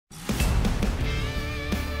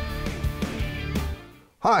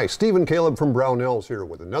Hi, Steve and Caleb from Brownells here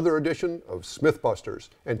with another edition of Smythbusters.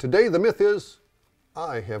 And today the myth is,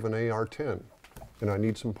 I have an AR-10 and I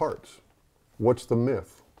need some parts. What's the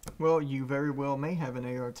myth? Well, you very well may have an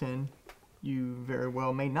AR-10. You very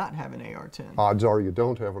well may not have an AR-10. Odds are you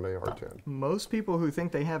don't have an AR-10. Most people who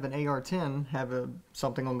think they have an AR-10 have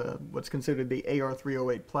something on what's considered the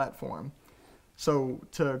AR-308 platform. So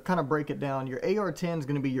to kind of break it down, your AR-10 is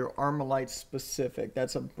going to be your Armalite specific.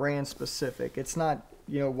 That's a brand specific. It's not,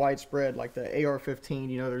 widespread like the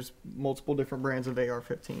AR-15. There's multiple different brands of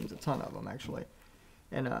AR-15s, a ton of them actually.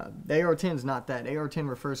 And the AR-10 is not that. AR-10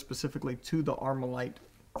 refers specifically to the Armalite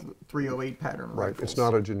 308 pattern Right, rifles. it's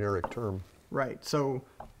not a generic term. Right, so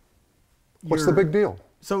what's the big deal?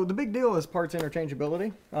 So the big deal is parts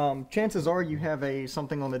interchangeability. Chances are you have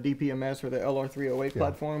something on the DPMS or the LR-308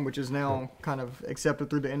 platform, which is now kind of accepted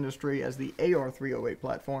through the industry as the AR-308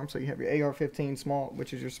 platform. So you have your AR-15 small,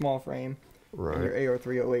 which is your small frame, and your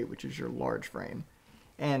AR-308, which is your large frame.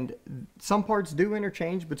 And some parts do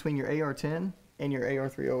interchange between your AR-10 and your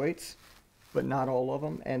AR-308s, but not all of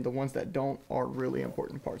them. And the ones that don't are really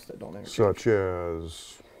important parts that don't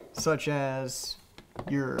interchange. Such as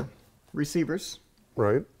your receivers.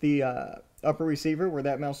 Right. The upper receiver, where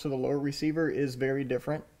that mounts to the lower receiver, is very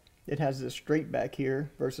different. It has this straight back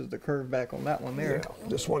here versus the curved back on that one there. Yeah,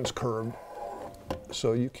 this one's curved.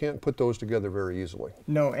 So you can't put those together very easily.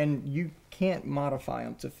 No, and you can't modify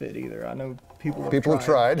them to fit either. I know people have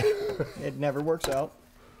tried. It never works out.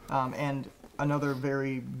 And another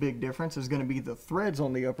very big difference is going to be the threads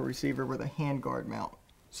on the upper receiver where the handguard mount.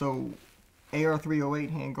 So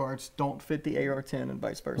AR-308 handguards don't fit the AR-10 and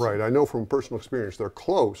vice versa. Right, I know from personal experience they're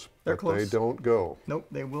close, but they don't go. Nope,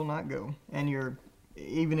 they will not go. And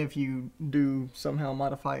even if you do somehow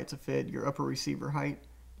modify it to fit, your upper receiver height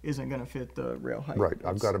isn't going to fit the rail height. Right,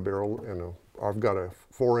 I've got a barrel and I've got a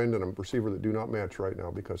fore-end and a receiver that do not match right now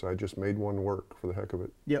because I just made one work for the heck of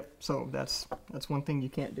it. Yep, so that's one thing you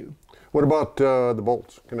can't do. What about the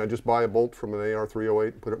bolts? Can I just buy a bolt from an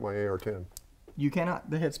AR-308 and put it in my AR-10? You cannot.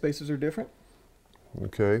 The head spaces are different.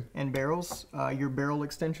 Okay. And barrels, your barrel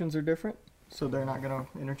extensions are different, so they're not going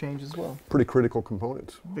to interchange as well. Pretty critical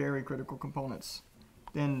components. Very critical components.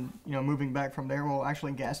 Then, moving back from there, well,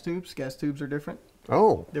 actually gas tubes are different.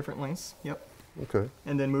 Oh. Different lengths, yep. Okay.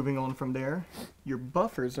 And then moving on from there, your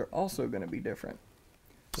buffers are also going to be different.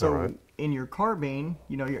 So in your carbine,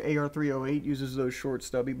 your AR-308 uses those short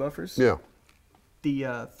stubby buffers. Yeah. The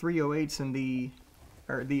 308s and the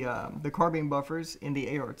carbine buffers in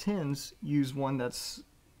the AR-10s use one that's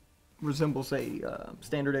resembles a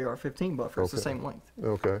standard AR-15 buffer. It's the same length.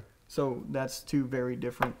 Okay. So that's two very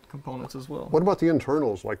different components as well. What about the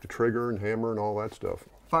internals, like the trigger and hammer and all that stuff?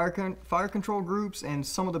 Fire control groups and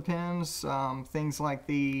some of the pins, things like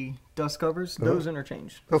the dust covers, those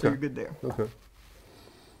interchange. Okay. So you're good there. Okay.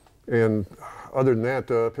 And other than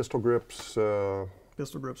that, pistol grips?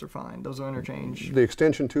 Pistol grips are fine. Those will interchange. The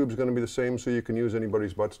extension tube is going to be the same, so you can use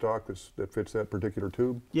anybody's buttstock that fits that particular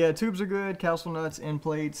tube? Yeah, tubes are good. Castle nuts, end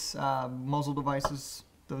plates, muzzle devices,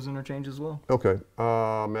 those interchange as well. Okay.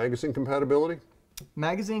 Magazine compatibility?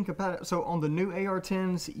 Magazine compatibility. So on the new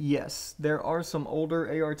AR-10s, yes. There are some older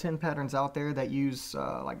AR-10 patterns out there that use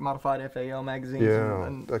like modified FAL magazines. Yeah,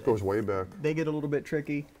 and that goes way back. They get a little bit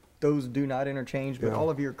tricky. Those do not interchange, but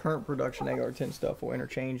all of your current production AR-10 stuff will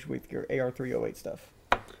interchange with your AR-308 stuff.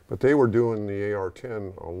 But they were doing the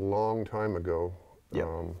AR-10 a long time ago. Yep.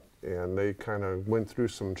 And they kind of went through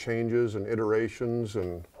some changes and iterations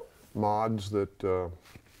and mods that,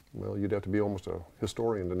 well, you'd have to be almost a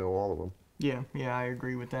historian to know all of them. Yeah, I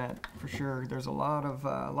agree with that for sure. There's a lot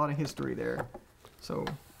of history there. So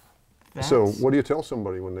what do you tell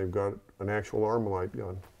somebody when they've got an actual Armalite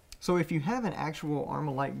gun? So if you have an actual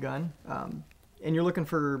Armalite gun, and you're looking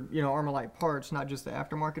for Armalite parts, not just the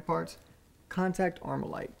aftermarket parts, contact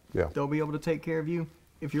Armalite. Yeah. They'll be able to take care of you.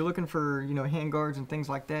 If you're looking for handguards and things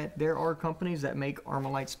like that, there are companies that make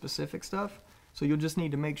Armalite specific stuff. So you'll just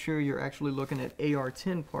need to make sure you're actually looking at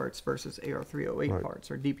AR-10 parts versus AR-308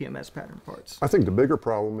 parts or DPMS pattern parts. I think the bigger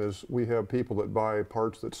problem is we have people that buy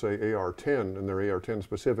parts that say AR-10 and they're AR-10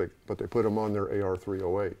 specific, but they put them on their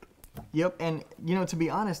AR-308. Yep, and to be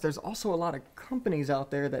honest, there's also a lot of companies out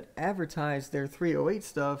there that advertise their 308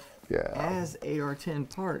 stuff as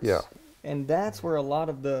AR-10 parts. Yeah. And that's where a lot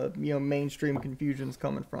of the mainstream confusion's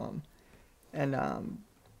coming from. And I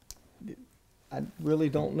really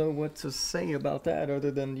don't know what to say about that other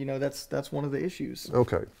than, that's one of the issues.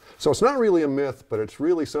 Okay. So it's not really a myth, but it's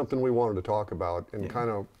really something we wanted to talk about and kind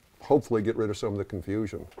of hopefully get rid of some of the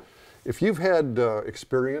confusion. If you've had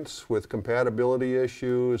experience with compatibility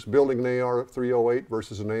issues, building an AR-308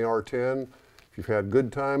 versus an AR-10, If you've had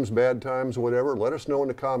good times, bad times, whatever, let us know in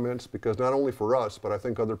the comments, because not only for us, but I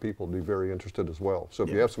think other people would be very interested as well. So if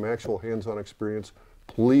you have some actual hands-on experience,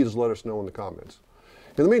 please let us know in the comments.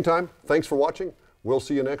 In the meantime, thanks for watching. We'll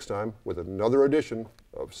see you next time with another edition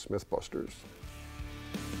of Smyth Busters.